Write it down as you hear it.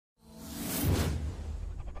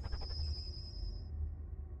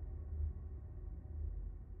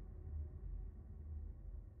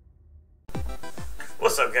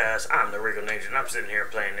What's up, guys? I'm the Regal Ninja, and I'm sitting here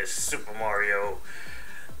playing this Super Mario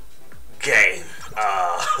game.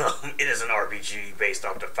 It is an RPG based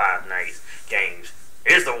off the Five Nights games.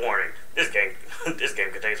 Here's the warning: this game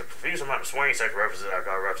contains a profuse amount of swearing, sexual references,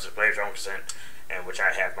 alcohol references, players' own consent, and which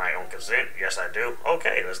I have my own consent. Yes, I do.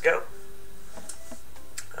 Okay, let's go.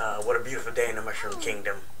 What a beautiful day in the Mushroom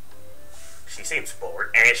Kingdom. She seems bored,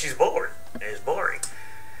 and she's bored. It's boring.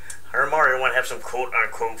 Her and Mario want to have some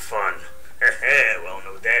quote-unquote fun. Well, I don't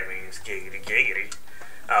know what that means. Giggity, giggity.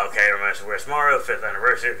 Okay, reminds me, where's Mario? 5th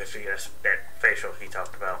anniversary. Because that's that facial he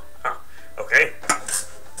talked about. Huh. Okay.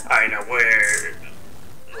 Alright, now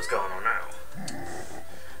what's going on now?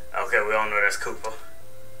 Okay, we all know that's Koopa.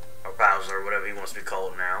 Or Bowser, or whatever he wants to be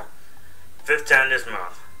called now. 5th time this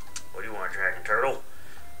month. What do you want, Dragon Turtle?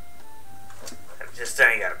 This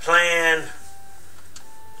time you got a plan.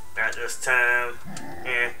 Not this time.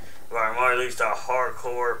 Yeah. Mario leads to a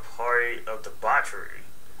hardcore party of debauchery.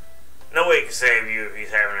 No way he can save you if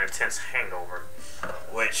he's having an intense hangover.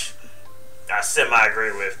 Which I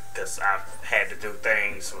semi-agree with, because I've had to do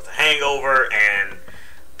things with a hangover, and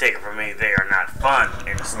take it from me, they are not fun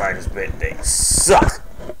in the slightest bit. They suck.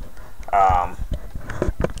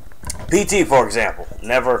 PT, for example.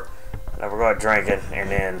 Never go out drinking and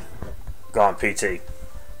then go on PT.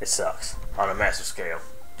 It sucks on a massive scale.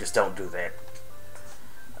 Just don't do that.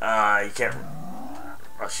 You can't.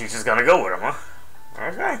 Oh, she's just gonna go with him, huh?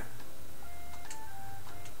 Okay.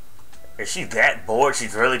 Is she that bored?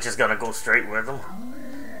 She's really just gonna go straight with him?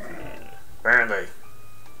 Apparently.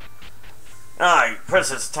 Alright,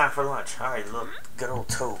 princess, it's time for lunch. Alright, look, good old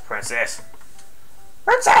Toad, princess.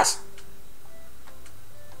 Princess!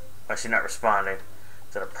 Oh, she's not responding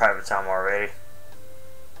to the private time already.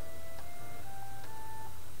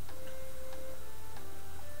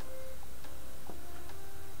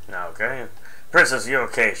 Okay. Princess, you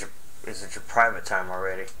okay? Is it your private time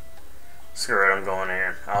already? Screw it, I'm going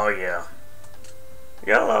in. Oh, yeah.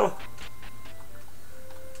 YOLO.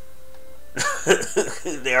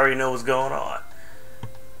 They already know what's going on.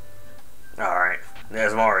 Alright.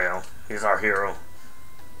 There's Mario. He's our hero.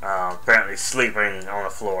 Apparently sleeping on the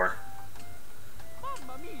floor.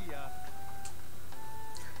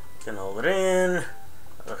 Can hold it in.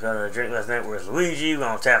 I was gonna drink last night. Where's Luigi? We're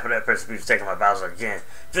gonna tap for that. Princess Peach taking my Bowser again.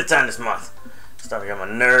 5th time this month. Starting to get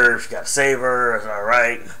my nerves. Gotta save her. It's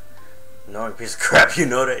alright. Annoying piece of crap. You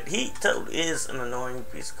know that. Toad is an annoying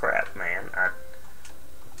piece of crap, man. I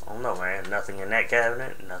don't know, man. Nothing in that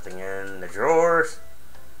cabinet. Nothing in the drawers.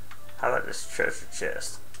 How about this treasure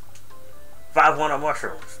chest? 5 1-up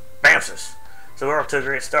mushrooms. Bamses. So we're off to a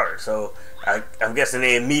great start. So I'm guessing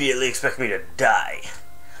they immediately expect me to die.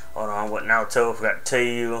 Hold on, what now, Toad? Forgot to tell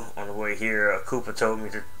you on the way here, Koopa told me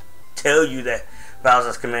to tell you that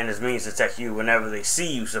Bowser's commanders means to attack you whenever they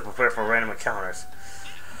see you, so prepare for random encounters.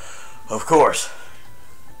 Of course.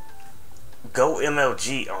 Go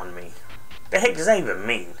MLG on me. The heck does that even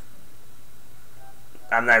mean?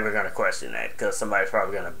 I'm not even going to question that, because somebody's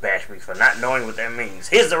probably going to bash me for not knowing what that means.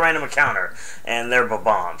 Here's the random encounter, and they're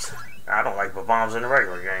bombs. I don't like bombs in the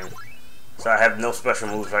regular game. So I have no special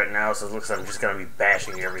moves right now, so it looks like I'm just going to be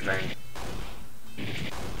bashing everything.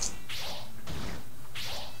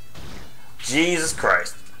 Jesus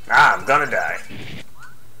Christ. I'm going to die.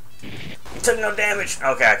 You took no damage.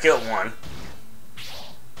 Okay, I killed one.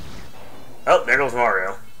 Oh, there goes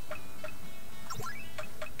Mario.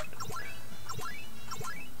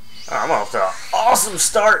 Oh, I'm off to an awesome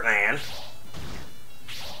start, man.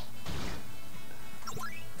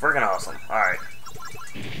 Freaking awesome. Alright.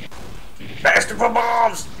 Bastard for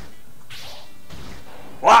bombs!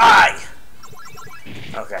 Why?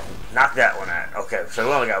 Okay, knock that one out. Okay, so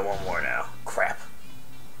we only got one more now. Crap.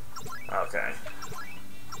 Okay.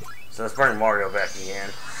 So let's bring Mario back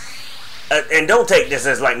again. And don't take this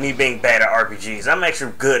as like me being bad at RPGs. I'm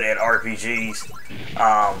actually good at RPGs.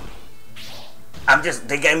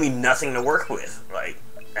 They gave me nothing to work with, like,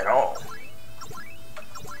 at all.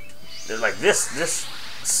 They're like, this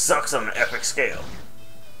sucks on an epic scale.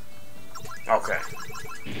 Okay.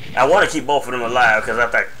 I want to keep both of them alive because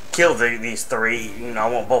after I kill these three, you know, I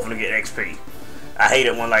want both of them to get XP. I hate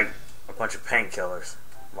it when, like, a bunch of painkillers.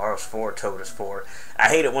 Mario's 4, Toad is 4. I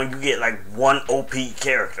hate it when you get, like, one OP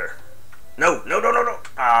character. No.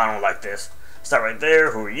 I don't like this. Stop right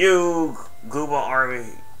there. Who are you? Gooba Army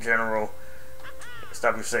General.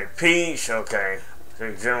 Stop you say Peach. Okay.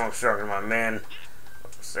 Say General, I'm struggling my men.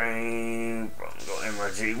 Same. Go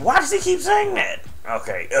MRG. Why does he keep saying that?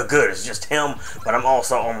 Okay, good. It's just him, but I'm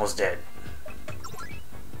also almost dead.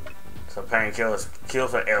 So painkillers,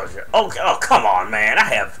 kills for Elja. Oh, come on, man. I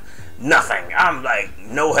have nothing. I'm like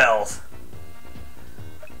no health.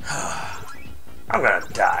 I'm gonna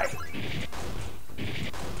die.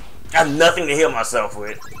 I have nothing to heal myself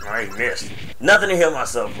with. I already missed. Nothing to heal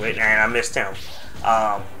myself with, and I missed him.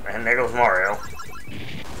 And there goes Mario.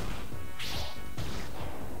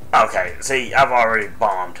 Okay, see, I've already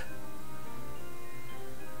bombed.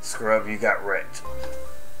 Scrub, you got wrecked.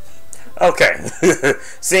 Okay,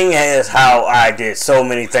 seeing as how I did so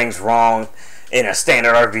many things wrong in a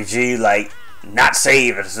standard RPG, like not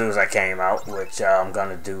save as soon as I came out, which I'm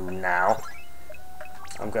gonna do now.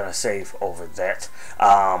 I'm gonna save over that.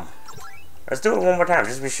 Let's do it one more time,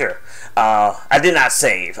 just to be sure. I did not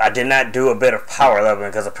save. I did not do a bit of power leveling,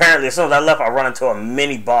 because apparently as soon as I left, I run into a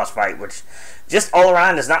mini boss fight, which just all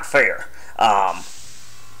around is not fair. I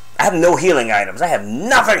have no healing items. I have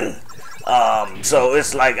nothing. So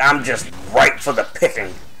it's like I'm just ripe for the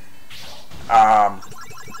picking.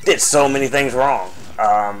 Did so many things wrong.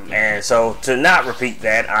 And so to not repeat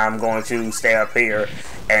that, I'm going to stay up here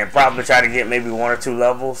and probably try to get maybe 1 or 2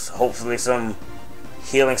 levels. Hopefully some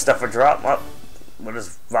healing stuff will drop. Oh, what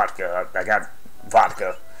is vodka? I got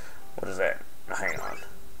vodka. What is that? Hang on.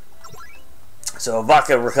 So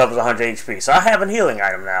vodka recovers 100 HP. So I have a healing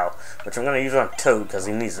item now, which I'm going to use on Toad because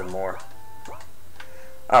he needs it more.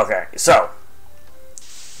 Okay, so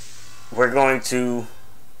we're going to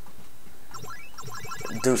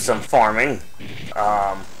do some farming.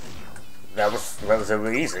 That was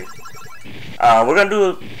relatively easy. We're going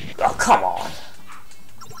to do, oh come on,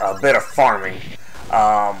 a bit of farming.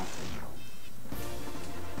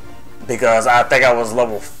 Because I think I was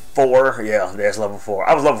level 4. Yeah, there's level 4.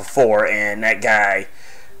 I was level 4, and that guy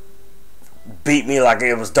beat me like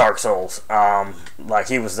it was Dark Souls. Like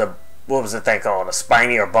he was the, what was the thing called? A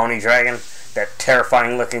spiny or bony dragon? That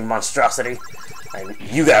terrifying looking monstrosity. And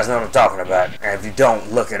you guys know what I'm talking about. And if you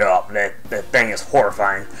don't, look it up. That thing is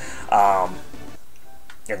horrifying.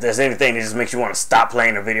 If there's anything that just makes you want to stop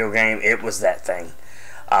playing a video game, it was that thing.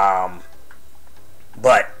 But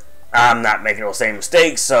I'm not making those same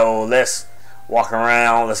mistakes, so let's walk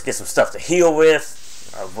around. Let's get some stuff to heal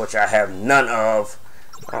with, of which I have none of.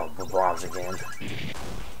 Oh, bombs again.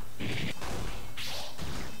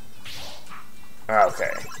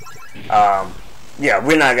 Okay. Yeah,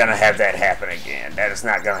 we're not gonna have that happen again. That is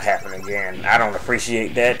not gonna happen again. I don't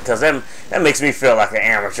appreciate that, because that makes me feel like an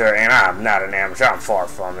amateur, and I'm not an amateur. I'm far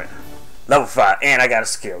from it. Level 5, and I got a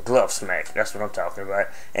skill, glove smack. That's what I'm talking about.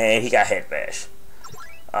 And he got head bash.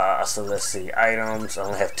 So let's see, items. I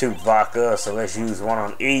only have 2 vodka, so let's use 1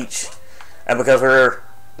 on each. And because we're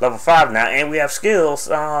level 5 now, and we have skills,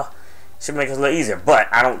 should make us a little easier. But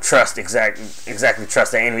I don't trust exactly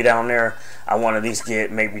trust the enemy down there. I want to at least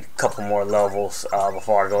get maybe a couple more levels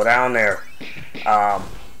before I go down there.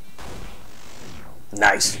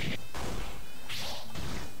 Nice.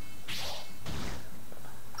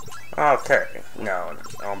 Okay, no,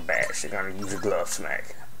 don't bash. You're gonna use a glove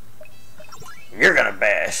smack. You're gonna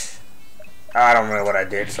bash. I don't know what I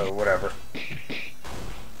did, so whatever.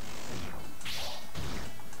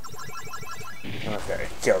 Okay,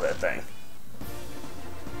 kill that thing.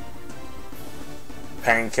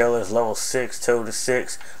 Painkillers, level 6, 2 to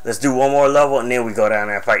 6. Let's do 1 more level, and then we go down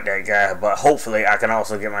there and fight that guy. But hopefully, I can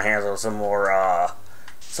also get my hands on some more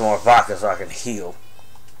vodka so I can heal.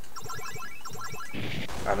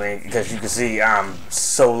 I mean, because you can see I'm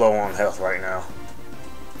so low on health right now.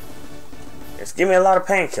 Just give me a lot of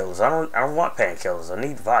painkillers. I don't want painkillers. I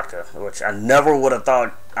need vodka, which I never would have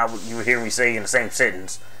thought you would hear me say in the same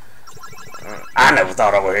sentence. I never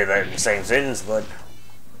thought I would hear that in the same sentence, but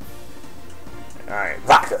alright,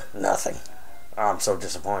 vodka, nothing. I'm so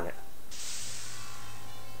disappointed.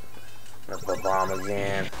 Let's go bomb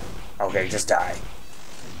again. Okay, just die.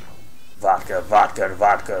 Vodka, vodka,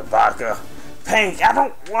 vodka, vodka. I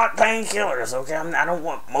don't want painkillers, okay? I don't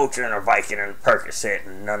want Motrin or Vicodin and Percocet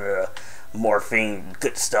and none of the morphine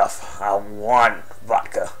good stuff. I want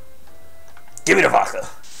vodka. Give me the vodka.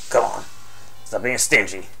 Come on. Stop being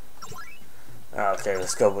stingy. Okay,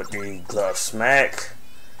 let's go with the glove smack.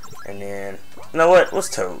 And then, you know what? What's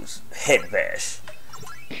Toad's? Head bash.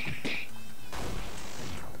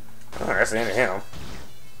 Oh, that's the end of him.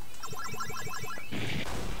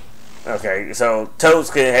 Okay, so Toad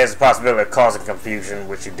has the possibility of causing confusion,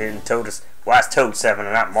 which you didn't. Toad is, why is Toad 7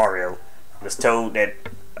 and not Mario? Was Toad that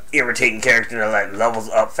irritating character that like levels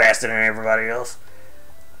up faster than everybody else?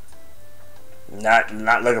 Not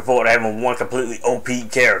looking forward to having one completely OP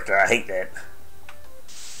character. I hate that.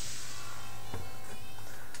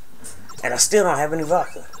 And I still don't have any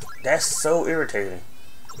vodka. That's so irritating.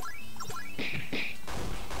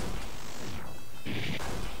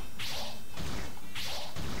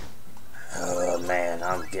 Oh man,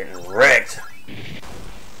 I'm getting wrecked.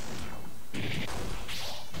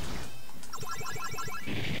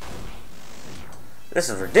 This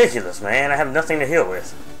is ridiculous, man. I have nothing to heal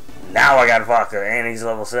with. Now I got vodka, and he's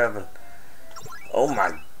level 7. Oh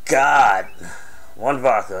my god. 1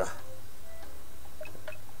 vodka.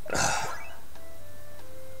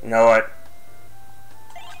 You know what?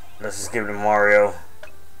 Let's just give it to Mario.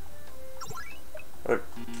 What?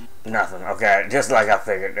 Nothing. Okay, just like I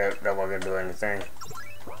figured, that wasn't gonna do anything.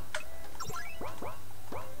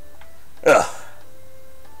 Ugh.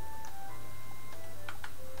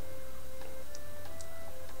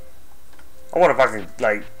 I wonder if I could,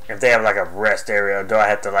 like, if they have like a rest area, do I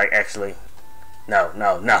have to like actually? No,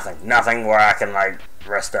 nothing where I can like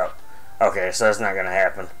rest up. Okay, so that's not gonna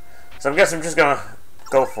happen. So I guess I'm just gonna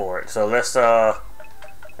go for it. So let's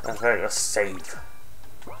save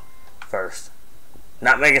first.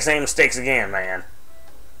 Not make the same mistakes again, man.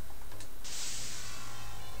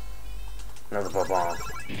 Another bomb.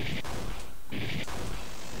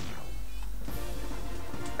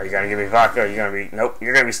 Are you gonna give me vodka? Or are you gonna be? Nope.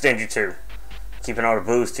 You're gonna be stingy too. Keeping all the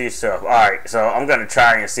booze to yourself. All right. So I'm gonna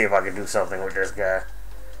try and see if I can do something with this guy.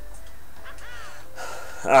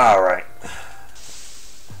 All right.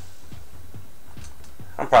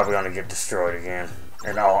 I'm probably gonna get destroyed again.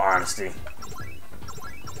 In all honesty.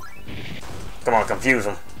 Come on, confuse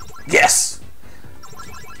him. Yes!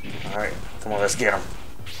 Alright, come on, let's get him.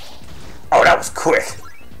 Oh, that was quick.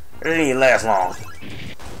 It didn't even last long.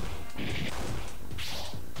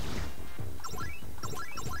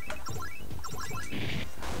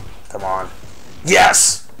 Come on.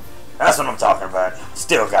 Yes! That's what I'm talking about.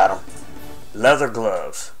 Still got him. Leather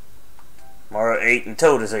gloves. Mario 8 and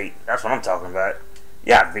Toad is 8. That's what I'm talking about.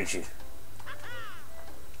 Yeah, I beat you.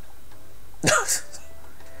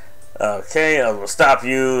 Okay, I will stop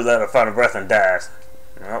you, let her find a breath and dies.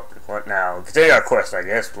 Nope, what now? Continue our quest, I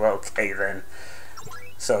guess. Well, okay then.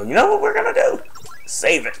 So, you know what we're gonna do?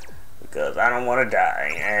 Save it. Because I don't want to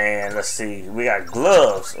die. And let's see, we got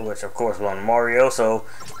gloves, which of course belong to Mario, so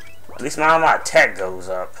at least now my attack goes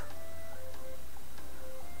up.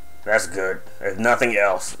 That's good. If nothing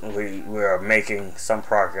else, we are making some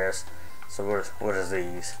progress. So what is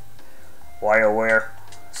these? WarioWare.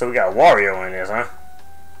 So we got Wario in this, huh?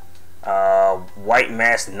 White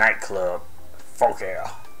Mask Nightclub. Fuck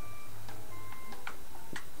yeah.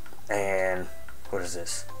 And what is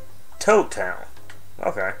this? Toad Town.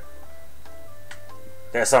 Okay.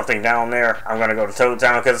 There's something down there. I'm gonna go to Toad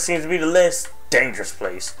Town because it seems to be the less dangerous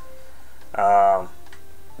place.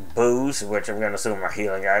 Booze, which I'm gonna assume are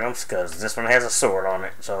healing items, because this one has a sword on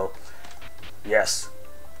it. So, yes.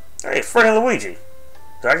 Hey, Freddy Luigi.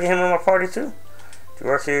 Do I get him in my party too? Do you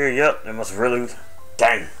work here? Yep. It must really.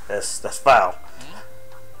 Dang, that's foul.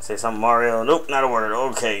 Say something, Mario. Nope, not a word.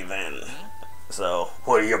 Okay then. So,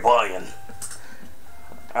 what are you buying?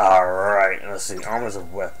 Alright, let's see. Armors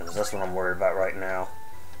of weapons. That's what I'm worried about right now.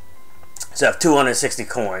 So I have 260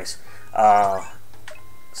 coins.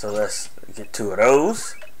 So let's get 2 of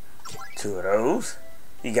those. 2 of those.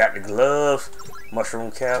 You got the gloves. Mushroom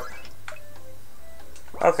cap.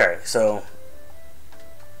 Okay, so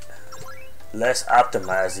let's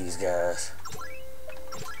optimize these guys.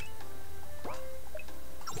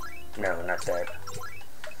 No, not that.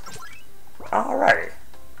 Alrighty.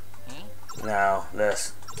 Now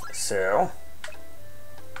let's sell.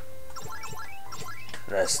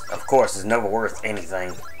 That's, of course, is never worth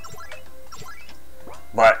anything.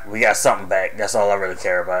 But we got something back. That's all I really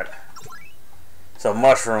care about. So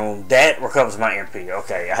mushroom, that recovers my MP.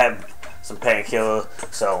 Okay, I have some painkiller.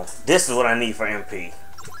 So this is what I need for MP.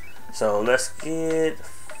 So let's get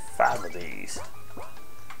 5 of these.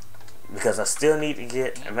 Because I still need to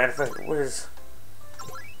get, as a matter of fact, what is...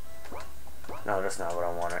 No, that's not what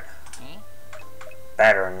I wanted.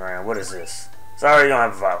 Battering ram, what is this? Sorry, you don't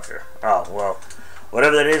have a voucher. Oh, well,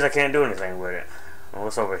 whatever that is, I can't do anything with it. Well,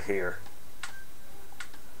 what's over here?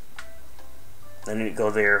 I need to go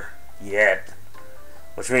there yet.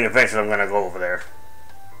 Which means eventually I'm going to go over there.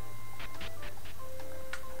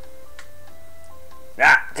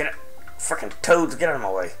 Ah, get it. Freaking toads, get out of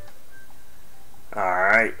my way.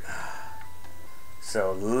 Alright.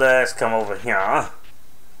 So let's come over here. What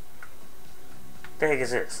the heck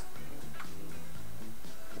is this?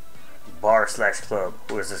 Bar/club.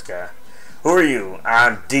 Who is this guy? Who are you?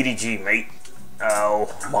 I'm DDG, mate.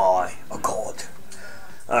 Oh my god.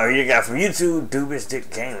 You got from YouTube, Dubious Dick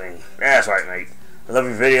Gaming. That's right, mate. I love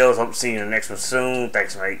your videos. Hope to see you in the next one soon.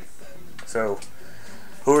 Thanks, mate. So,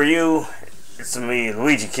 who are you? It's me,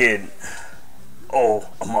 Luigi Kid. Oh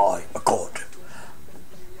my god.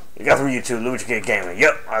 You got from YouTube, Luigi Kid Gaming.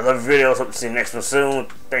 Yep, I love your videos. Hope to see you in the next one soon.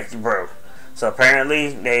 Thank you, bro. So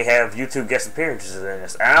apparently they have YouTube guest appearances in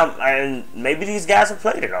this. And maybe these guys have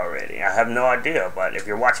played it already. I have no idea. But if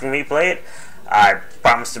you're watching me play it, I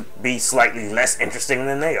promise to be slightly less interesting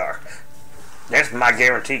than they are. That's my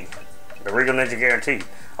guarantee. The Regal Ninja guarantee.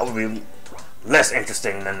 I will be less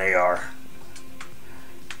interesting than they are.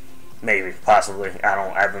 Maybe, possibly.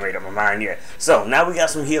 I haven't made up my mind yet. So, now we got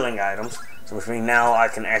some healing items. So, which means now I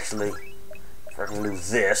can actually freaking do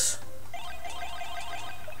this.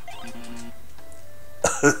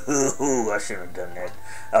 Ooh, I shouldn't have done that.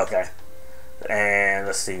 Okay. And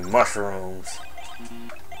let's see, mushrooms.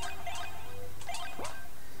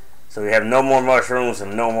 So we have no more mushrooms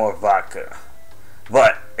and no more vodka.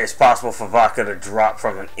 But it's possible for vodka to drop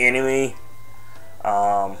from an enemy.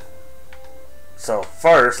 So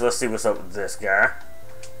first, let's see what's up with this guy.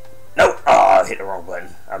 Nope. Oh, I hit the wrong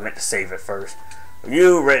button. I meant to save it first.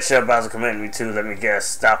 You, Red Shell Bowser, commanded me to, let me guess,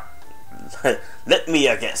 stop. Let me,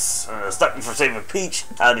 I guess, stop you from saving Peach.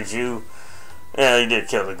 How did you? Yeah, you did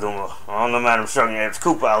kill the Goomba. On the Madam Strong Abs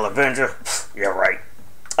Koopa, I'll avenge her. Yeah, right.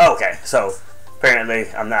 Okay, so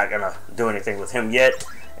apparently I'm not gonna do anything with him yet,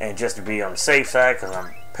 and just to be on the safe side, because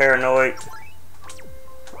I'm paranoid,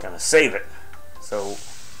 I'm gonna save it. So,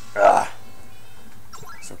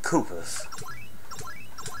 some Koopas.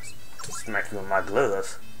 Smack you with my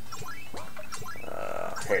gloves.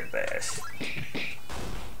 Head bash.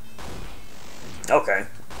 Okay.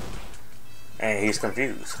 And he's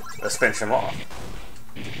confused. Let's finish him off.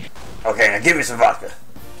 Okay, now give me some vodka.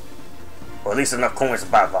 Or at least enough coins to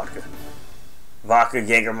buy vodka. Vodka,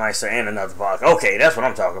 Jägermeister, and another vodka. Okay, that's what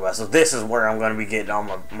I'm talking about. So this is where I'm going to be getting all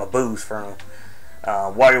my booze from.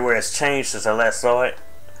 WarioWare has changed since I last saw it.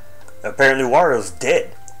 Apparently Wario's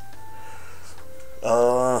dead.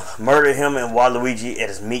 Murdered him and Waluigi at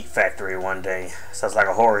his meat factory one day. Sounds like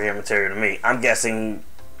a horror game material to me. I'm guessing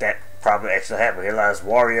that probably actually happened. Here lies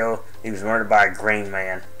Wario. He was murdered by a green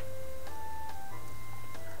man.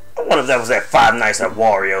 I wonder if that was that Five Nights at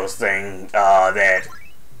Wario's thing. That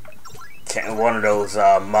one of those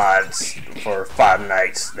mods for Five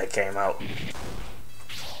Nights that came out.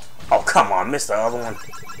 Oh come on, missed the other one.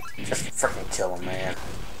 Just freaking kill him, man.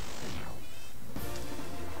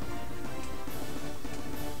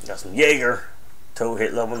 Got some Jaeger. Toad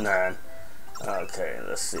hit level 9. Okay,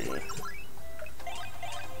 let's see.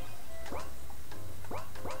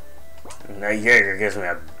 And that Jaeger gives me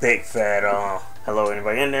a big fat hello,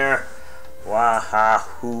 anybody in there? Wah ha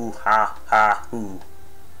hoo ha ha hoo.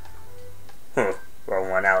 Throw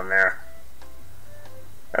one out in there.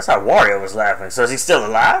 That's how Wario was laughing. So is he still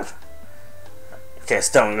alive? Can't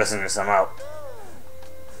stop me listening to some out.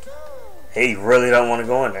 He really don't want to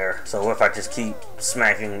go in there. So what if I just keep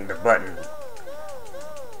smacking the button?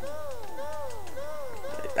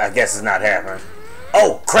 I guess it's not happening.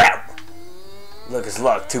 Oh crap! Look, it's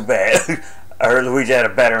luck. Too bad. I heard Luigi had a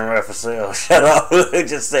battering ram for sale. Shut up.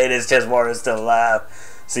 Just say this. Just Wario's still alive.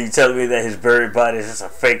 So you telling me that his buried body is just a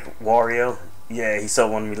fake Wario? Yeah, he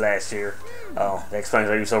sold one to me last year. Oh, that explains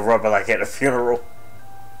why he was so rubber like at a funeral.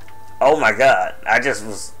 Oh my god. I just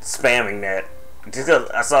was spamming that. Just because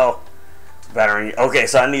I saw battering. Okay,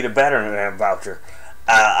 so I need a battering ram voucher.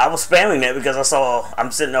 I was spamming that because I saw,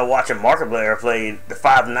 I'm sitting there watching Markiplier play the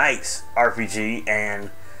Five Nights RPG, and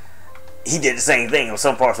he did the same thing on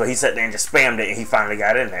some parts where he sat there and just spammed it and he finally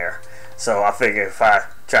got in there. So I figured if I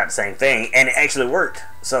tried the same thing, and it actually worked.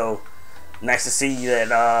 So nice to see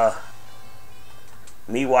that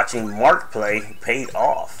me watching Mark play paid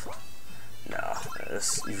off. No,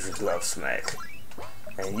 let's use your glove smack.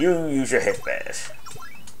 And you use your head bash.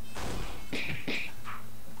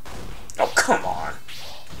 Oh, come on.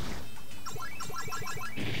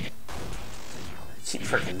 Keep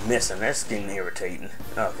freaking missing. That's getting irritating.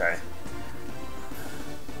 Okay.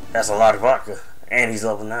 That's a lot of vodka. And he's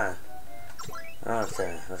level 9.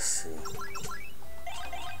 Okay, let's see.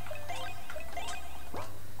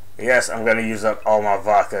 Yes, I'm going to use up all my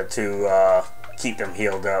vodka to keep them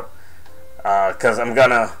healed up. Because I'm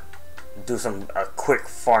going to do some quick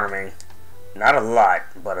farming. Not a lot,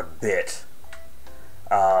 but a bit.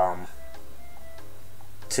 What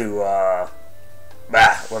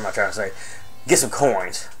am I trying to say? Get some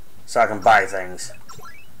coins so I can buy things.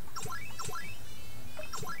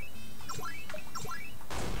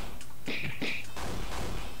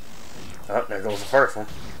 Oh, there goes the first one.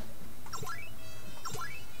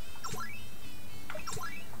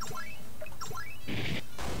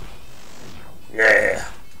 Yeah.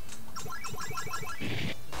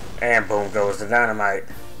 And boom goes the dynamite.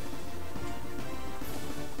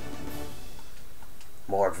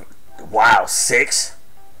 More. Wow, 6.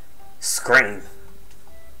 Scream.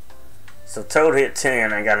 So Toad hit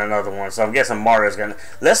 10 and got another one. So I'm guessing Mario's gonna.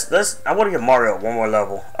 I want to give Mario one more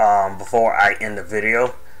level before I end the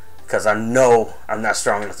video, because I know I'm not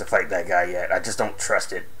strong enough to fight that guy yet. I just don't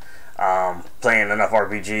trust it. playing enough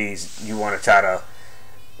RPGs, you want to try to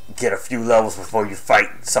get a few levels before you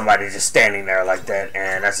fight somebody just standing there like that,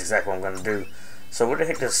 and that's exactly what I'm going to do. So what the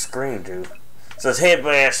heck does scream do? So it's head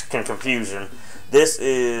bash and confusion. This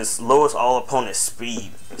is lowers all opponent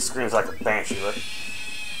speed. It screams like a banshee, right?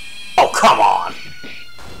 Oh, come on!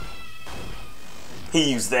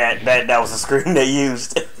 He used that. That was the scream they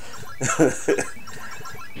used.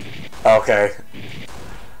 Okay.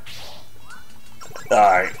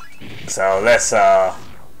 Alright. So let's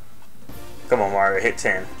come on, Mario, hit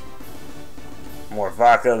 10. More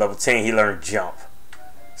vodka, level 10, he learned jump.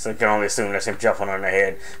 So you can only assume that's him jumping on the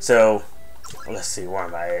head. So let's see, where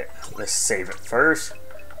am I at? Let's save it first.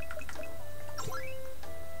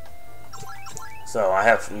 So I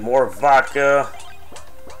have more vodka.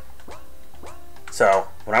 So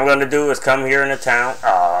what I'm gonna do is come here in the town.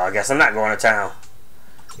 I guess I'm not going to town.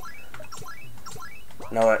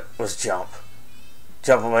 No, it was jump.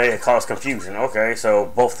 Jump away and cause confusion. Okay,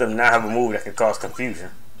 so both of them now have a move that can cause confusion.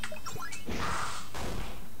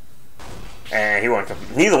 And he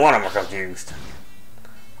wasn't. Neither one of them are confused.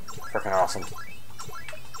 Freaking awesome.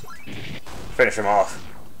 Finish him off.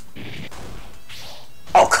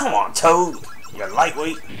 Oh, come on, Toad. You're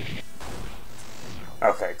lightweight.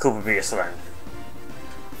 Okay, Koopa B is slain.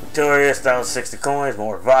 Victorious, 1,060 coins,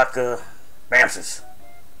 more vodka. Bamses.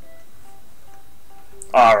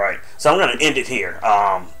 Alright, so I'm going to end it here.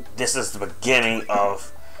 This is the beginning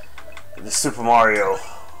of the Super Mario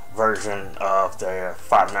version of the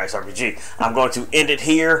Five Nights RPG. I'm going to end it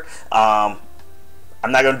here. I'm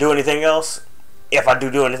not going to do anything else. If I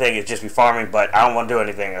do anything, it's just be farming, but I don't want to do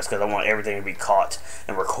anything else because I want everything to be caught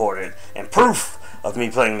and recorded and proof of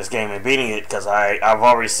me playing this game and beating it, because I've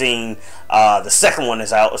already seen the second one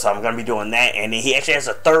is out, so I'm going to be doing that, and he actually has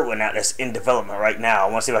a third one out that's in development right now.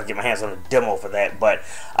 I want to see if I can get my hands on a demo for that, but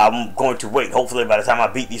I'm going to wait. Hopefully by the time I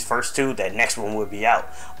beat these first two, that next one will be out.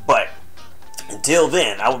 But until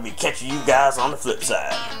then, I will be catching you guys on the flip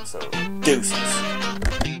side. So, deuces.